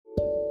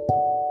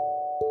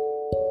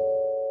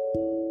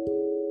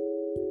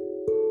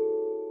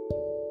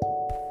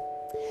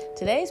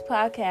Today's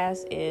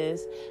podcast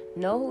is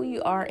Know Who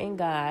You Are in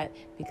God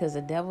because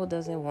the devil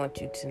doesn't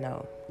want you to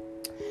know.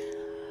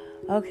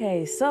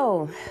 Okay,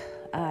 so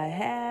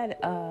I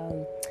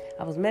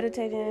was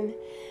meditating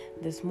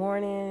this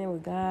morning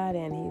with God,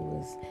 and He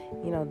was,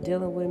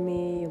 dealing with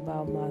me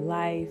about my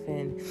life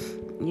and,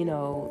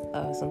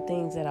 some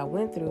things that I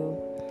went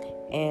through.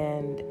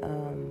 And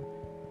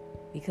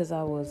because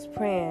I was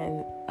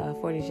praying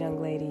for this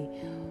young lady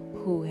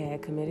who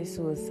had committed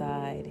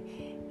suicide,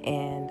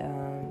 and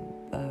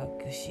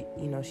because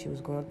she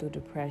was going through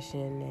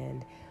depression,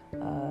 and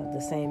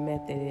the same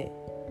method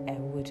at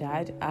which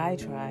I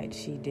tried,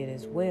 she did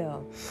as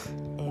well.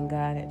 And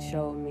God had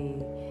showed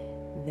me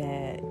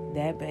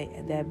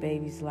that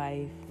baby's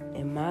life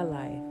and my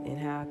life, and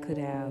how I could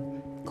have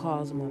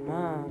caused my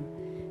mom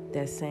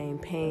that same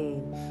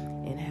pain,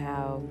 and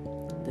how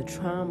the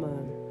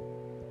trauma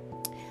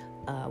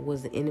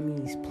was the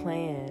enemy's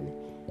plan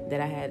that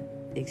I had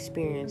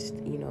experienced,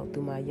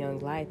 through my young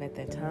life at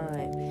that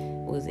time,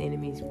 was the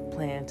enemy's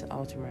plan to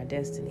alter my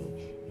destiny.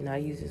 I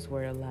use this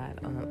word a lot,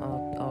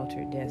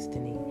 alter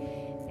destiny.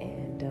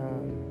 And,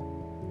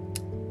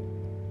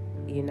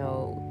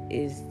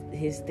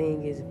 his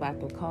thing is, if I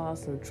can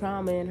cause some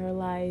trauma in her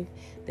life,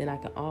 then I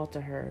can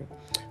alter her,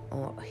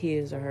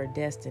 his or her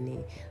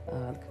destiny,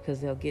 because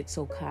they'll get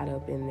so caught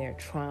up in their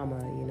trauma.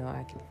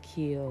 I can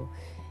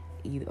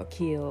either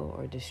kill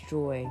or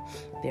destroy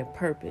their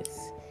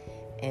purpose.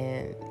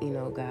 And,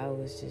 God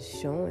was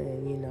just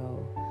showing,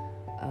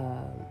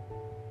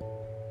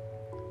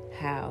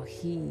 how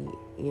He,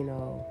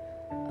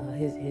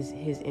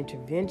 His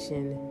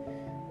intervention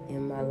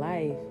in my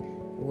life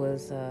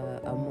was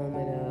a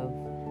moment of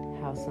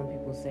how some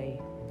people say,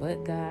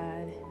 but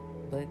God.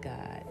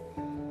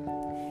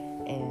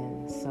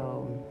 And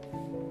so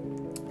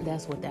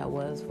that's what that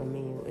was for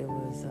me. It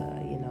was,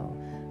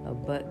 a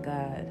but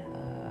God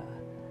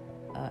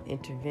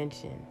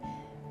intervention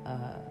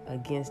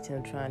against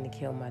him trying to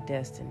kill my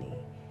destiny.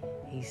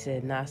 He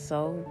said, not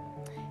so,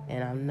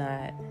 and I'm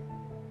not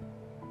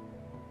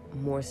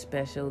more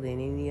special than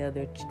any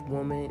other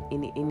woman,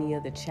 any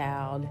other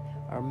child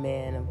or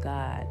man of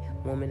God,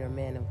 woman or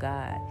man of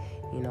God.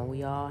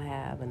 We all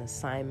have an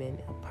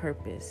assignment, a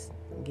purpose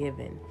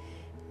given.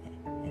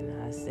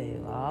 And I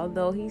said,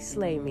 although he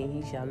slay me,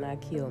 he shall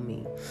not kill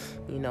me.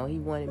 He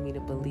wanted me to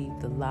believe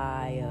the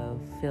lie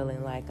of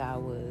feeling like I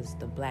was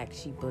the black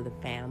sheep of the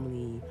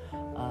family,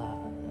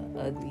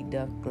 ugly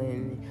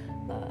duckling,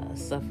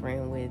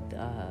 suffering with,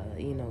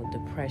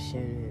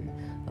 depression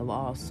of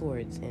all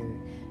sorts,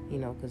 and,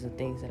 because of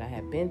things that I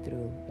had been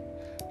through.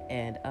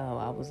 And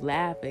I was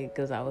laughing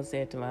because I was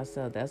saying to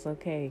myself, that's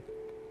okay,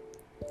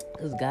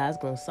 because God's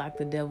going to sock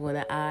the devil in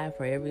the eye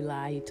for every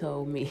lie he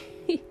told me.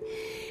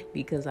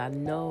 Because I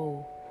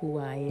know who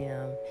I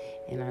am,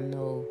 and I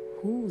know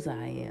whose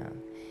I am.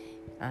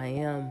 I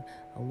am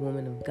a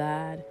woman of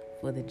God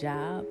for the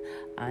job.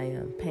 I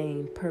am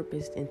paying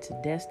purpose into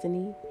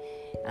destiny.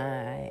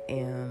 I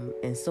am,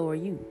 and so are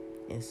you,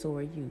 and so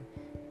are you.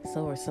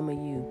 So are some of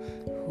you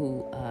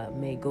who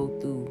may go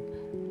through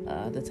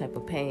the type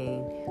of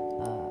pain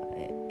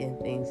and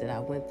things that I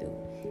went through.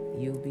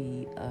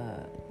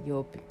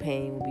 Your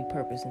pain will be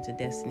purpose into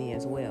destiny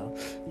as well.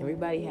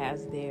 Everybody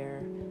has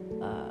their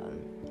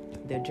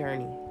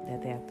journey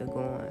that they have to go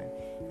on.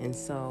 And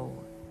so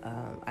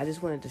I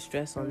just wanted to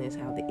stress on this,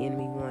 how the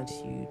enemy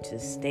wants you to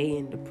stay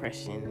in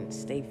depression and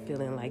stay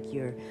feeling like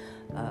you're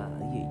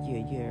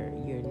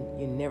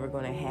never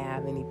going to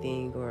have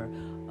anything, or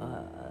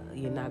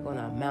you're not going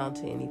to amount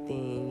to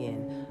anything.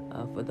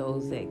 And for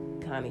those that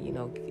kind of,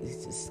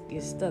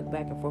 get stuck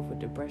back and forth with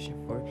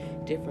depression for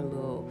different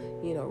little,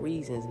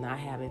 reasons, not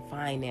having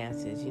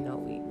finances,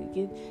 we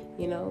get,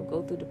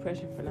 go through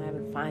depression for not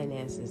having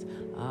finances,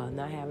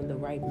 not having the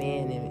right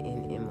man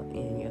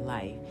in your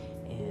life,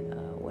 and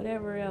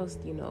whatever else,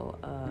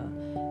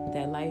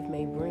 that life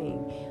may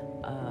bring.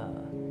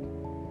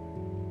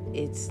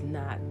 It's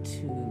not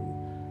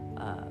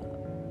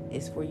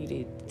it's for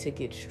you to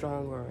get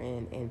stronger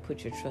and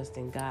put your trust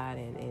in God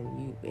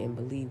and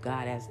believe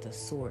God as the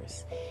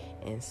source.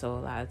 And so a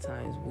lot of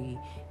times we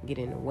get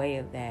in the way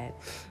of that,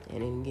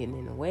 and in getting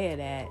in the way of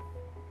that,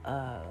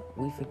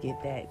 we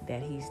forget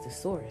that He's the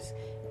source,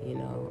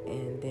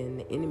 and then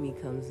the enemy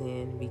comes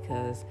in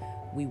because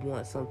we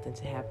want something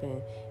to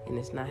happen and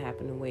it's not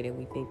happening the way that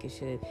we think it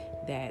should.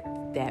 That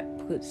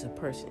puts a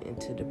person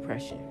into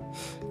depression,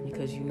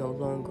 because you no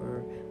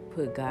longer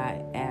put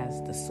God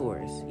as the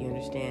source. You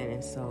understand?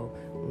 And so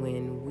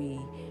when we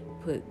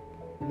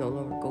no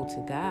longer go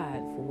to God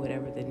for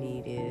whatever the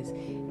need is,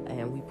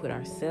 and we put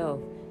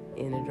ourselves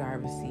in the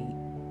driver's seat,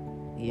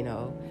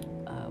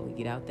 we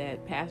get out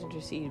that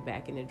passenger seat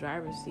back in the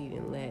driver's seat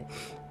and let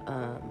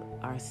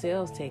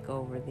ourselves take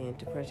over, then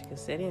depression can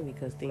set in,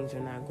 because things are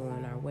not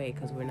going our way,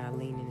 because we're not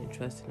leaning and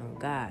trusting on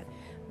God.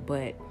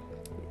 But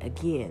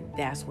again,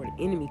 that's where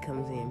the enemy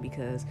comes in,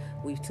 because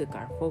we've took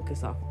our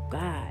focus off of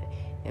God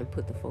and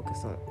put the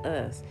focus on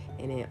us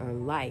and then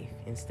on life,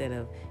 instead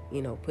of,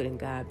 putting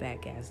God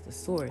back as the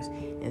source.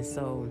 And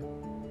so,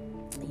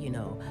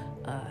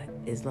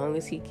 as long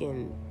as he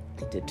can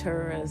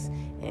deter us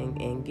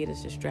and get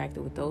us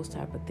distracted with those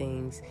type of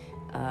things,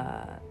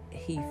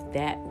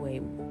 that way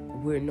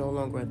we're no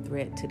longer a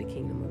threat to the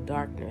kingdom of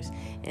darkness.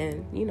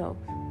 And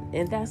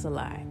and that's a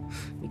lie,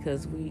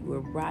 because we were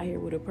brought here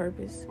with a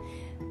purpose.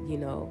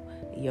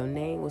 Your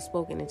name was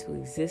spoken into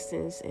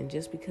existence, and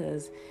just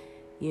because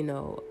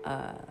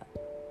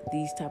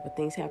these type of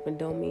things happen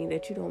don't mean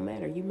that you don't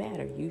matter. You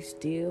matter. You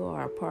still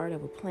are a part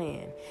of a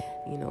plan,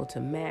 to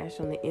mash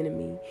on the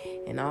enemy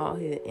and all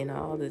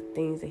the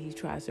things that he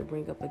tries to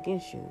bring up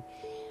against you.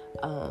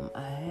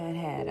 I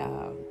had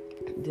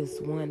this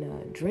one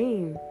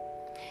dream,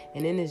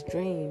 and in this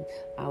dream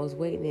I was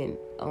waiting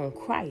on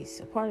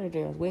Christ. A part of the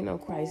dream, I was waiting on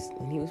Christ,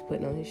 and he was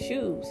putting on his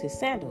shoes, his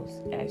sandals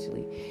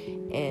actually,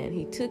 and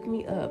he took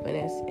me up, and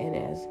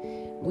as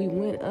we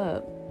went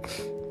up,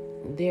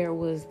 there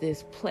was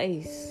this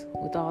place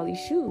with all these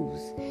shoes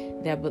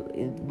that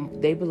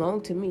they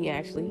belonged to me.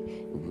 Actually,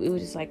 it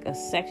was just like a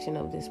section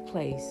of this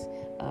place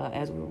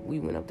as we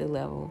went up the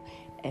level,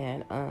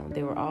 and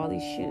there were all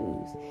these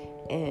shoes,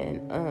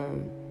 and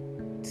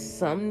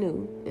some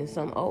new and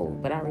some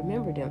old, but I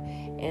remember them.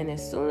 And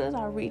as soon as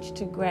I reached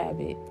to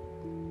grab it,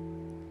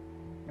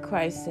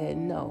 Christ said,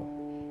 "No,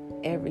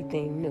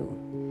 everything new,"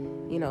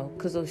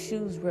 because those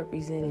shoes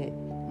represented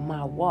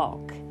my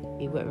walk.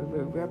 It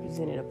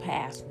represented a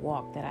past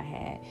walk that I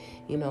had,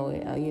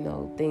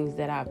 things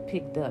that I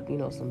picked up,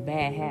 some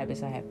bad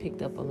habits I had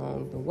picked up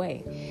along the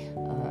way,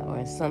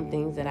 or some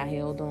things that I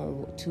held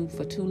on to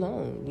for too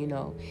long,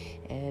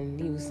 And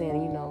he was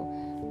saying,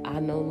 I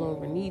no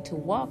longer need to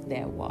walk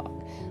that walk.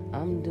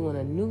 I'm doing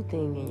a new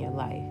thing in your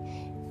life.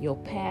 Your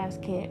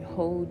past can't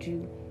hold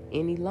you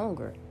any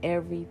longer.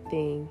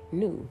 Everything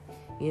new,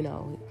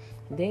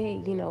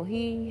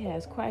 he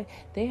has Christ.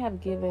 They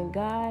have given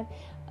God,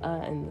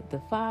 and the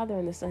Father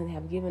and the Son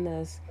have given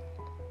us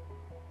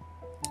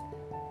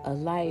a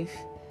life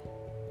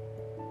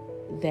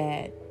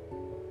that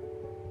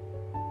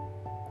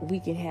we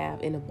can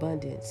have in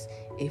abundance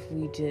if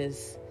we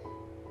just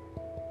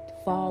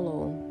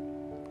follow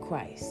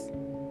Christ,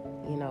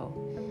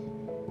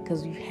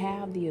 because you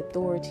have the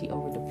authority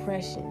over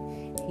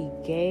depression. He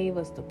gave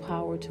us the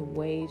power to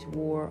wage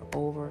war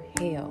over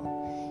hell.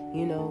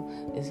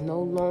 It's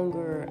no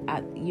longer, I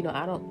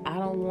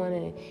don't want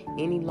to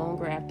any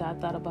longer. After I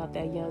thought about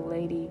that young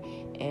lady,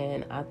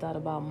 and I thought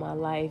about my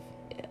life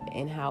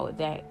and how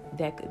that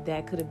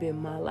could have been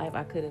my life.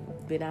 I could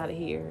have been out of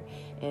here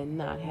and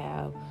not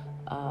have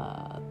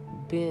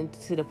been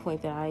to the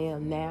point that I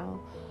am now.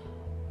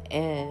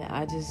 And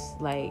I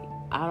just I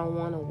don't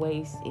want to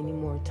waste any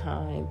more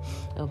time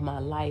of my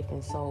life.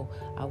 And so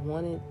I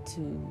wanted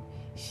to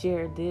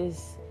share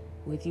this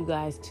with you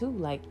guys too.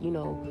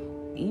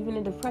 Even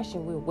in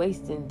depression, we're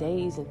wasting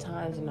days and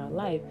times in our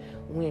life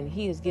when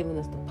he has given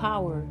us the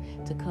power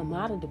to come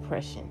out of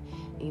depression.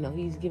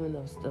 He's given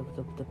us the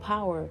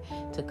power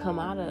to come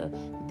out of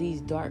these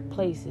dark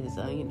places,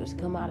 to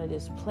come out of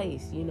this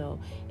place,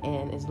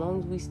 and as long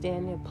as we stay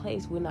in that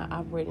place, we're not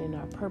operating in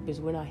our purpose.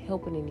 We're not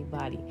helping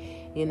anybody,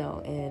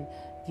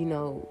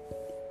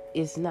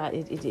 it's not,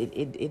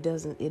 it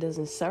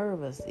doesn't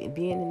serve us.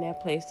 Being in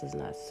that place does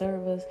not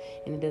serve us,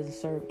 and it doesn't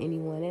serve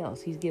anyone else.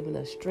 He's given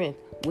us strength,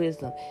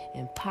 wisdom,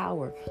 and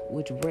power,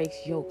 which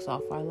breaks yokes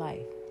off our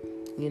life,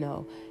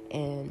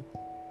 and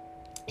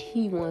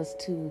he wants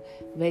to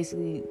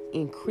basically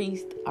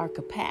increase our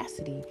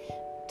capacity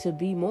to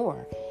be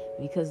more,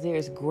 because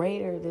there's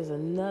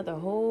another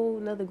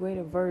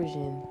greater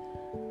version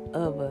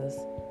of us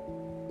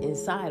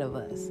inside of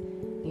us,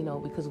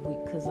 because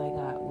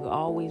we're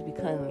always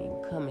becoming.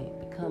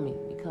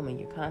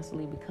 You're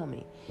constantly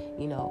becoming,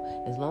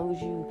 as long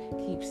as you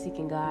keep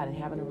seeking God and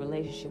having a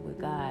relationship with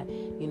God,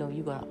 you're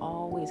going to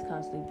always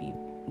constantly be,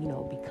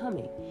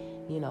 becoming,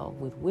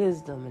 with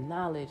wisdom and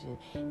knowledge and,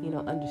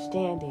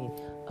 understanding,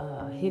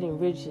 hidden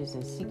riches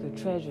and secret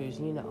treasures,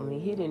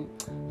 hidden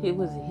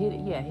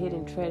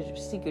treasure,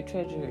 secret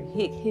treasure,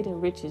 hidden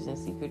riches and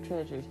secret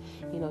treasures.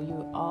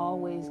 You're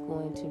always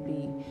going to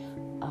be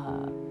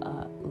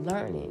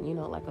learning,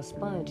 like a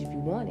sponge. If you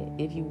want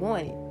it, you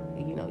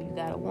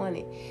gotta want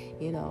it,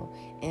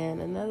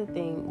 And another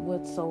thing,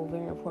 what's so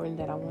very important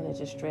that I wanted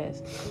to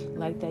stress,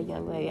 like that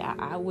young lady,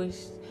 I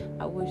wish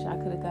I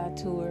could have got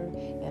to her,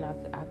 and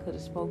I could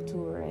have spoke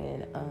to her,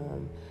 and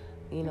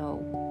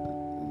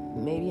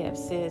maybe have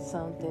said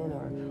something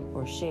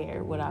or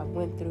shared what I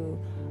went through.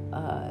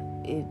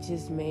 It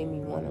just made me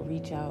want to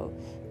reach out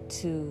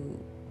to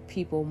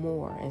people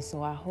more, and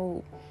so I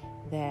hope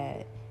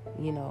that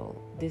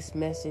this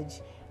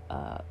message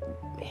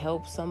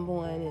help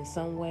someone in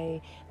some way,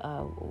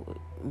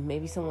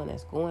 maybe someone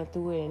that's going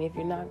through it, and if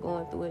you're not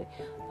going through it,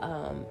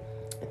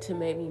 to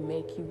maybe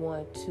make you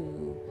want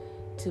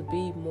to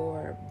be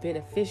more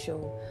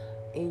beneficial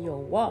in your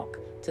walk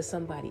to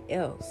somebody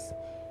else,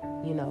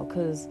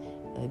 because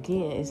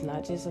again, it's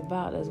not just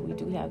about us. We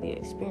do have the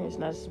experience,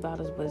 not just about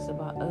us, but it's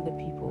about other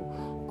people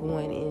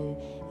going in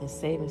and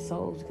saving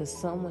souls, because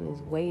someone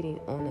is waiting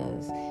on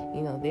us.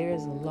 There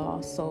is a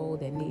lost soul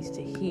that needs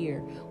to hear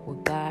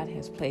what God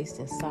has placed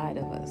inside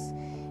of us.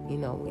 We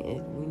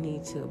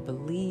need to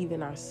believe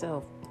in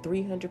ourselves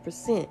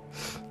 300%,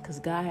 because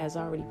God has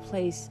already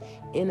placed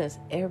in us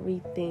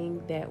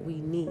everything that we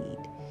need.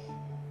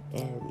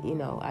 And,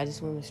 I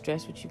just want to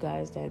stress with you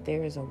guys that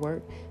there is a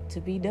work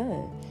to be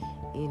done.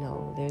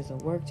 There's a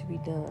work to be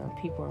done.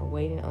 People are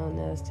waiting on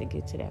us to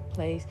get to that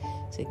place,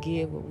 to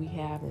give what we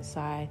have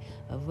inside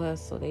of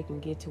us so they can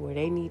get to where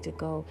they need to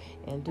go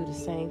and do the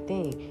same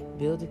thing.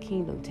 Build the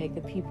kingdom, take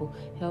the people,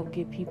 help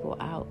get people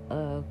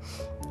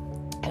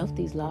help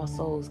these lost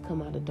souls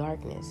come out of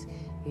darkness.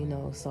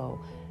 So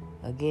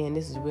again,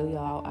 this is really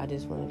all I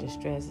just wanted to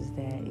stress, is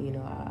that,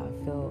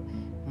 I felt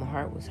my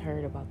heart was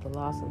hurt about the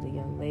loss of the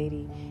young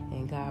lady,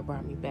 and God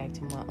brought me back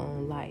to my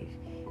own life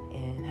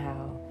and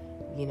how,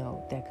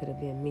 that could have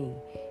been me.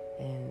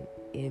 And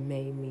it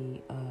made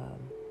me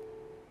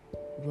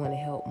want to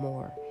help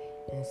more.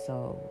 And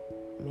so,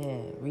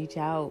 man, reach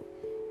out,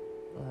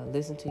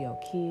 listen to your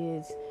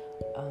kids,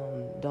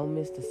 don't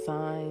miss the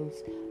signs,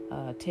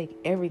 take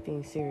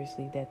everything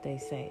seriously that they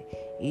say,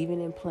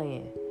 even in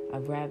playing.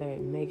 I'd rather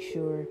make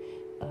sure,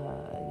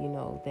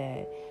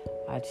 that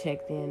I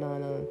checked in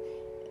on them,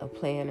 a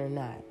plan or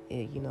not.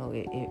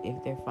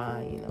 If they're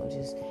fine,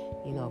 just,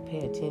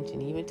 pay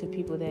attention, even to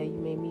people that you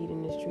may meet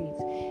in the streets.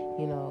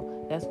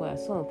 That's why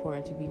it's so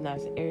important to be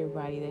nice to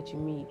everybody that you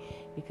meet,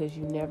 because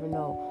you never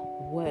know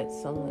what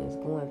someone is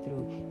going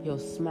through. Your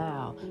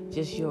smile,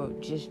 just your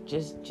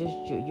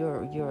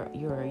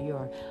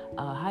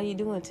how you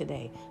doing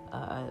today?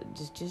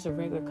 Just a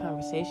regular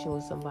conversation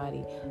with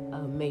somebody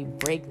may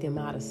break them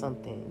out of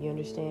something. You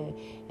understand?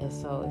 And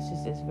so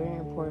it's very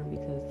important,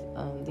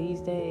 because these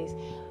days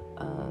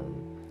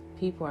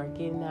people are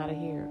getting out of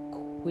here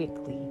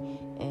quickly,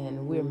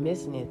 and we're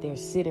missing it. They're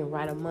sitting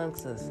right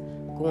amongst us,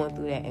 going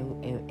through that,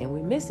 and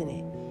we're missing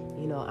it.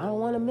 I don't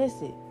want to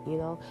miss it.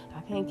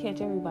 I can't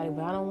catch everybody,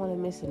 but I don't want to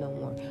miss it no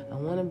more. I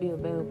want to be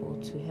available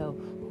to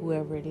help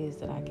whoever it is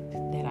that I can,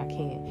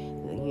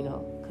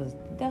 because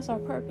that's our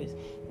purpose,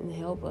 and to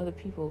help other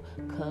people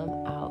come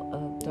out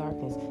of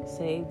darkness,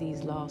 save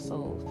these lost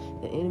souls.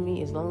 The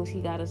enemy, as long as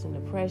he got us in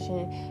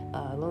depression,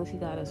 as long as he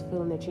got us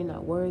feeling that you're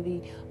not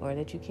worthy, or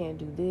that you can't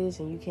do this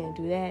and you can't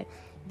do that,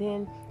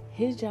 then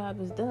his job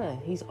is done.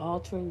 He's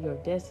altering your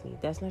destiny.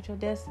 That's not your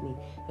destiny.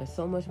 There's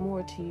so much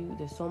more to you.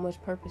 There's so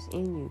much purpose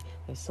in you.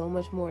 There's so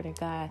much more that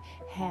God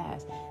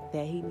has,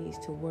 that he needs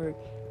to work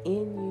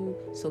in you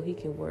so he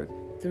can work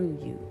through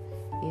you.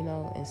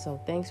 And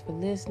so thanks for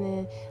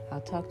listening.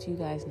 I'll talk to you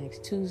guys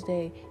next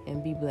Tuesday,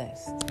 and be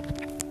blessed.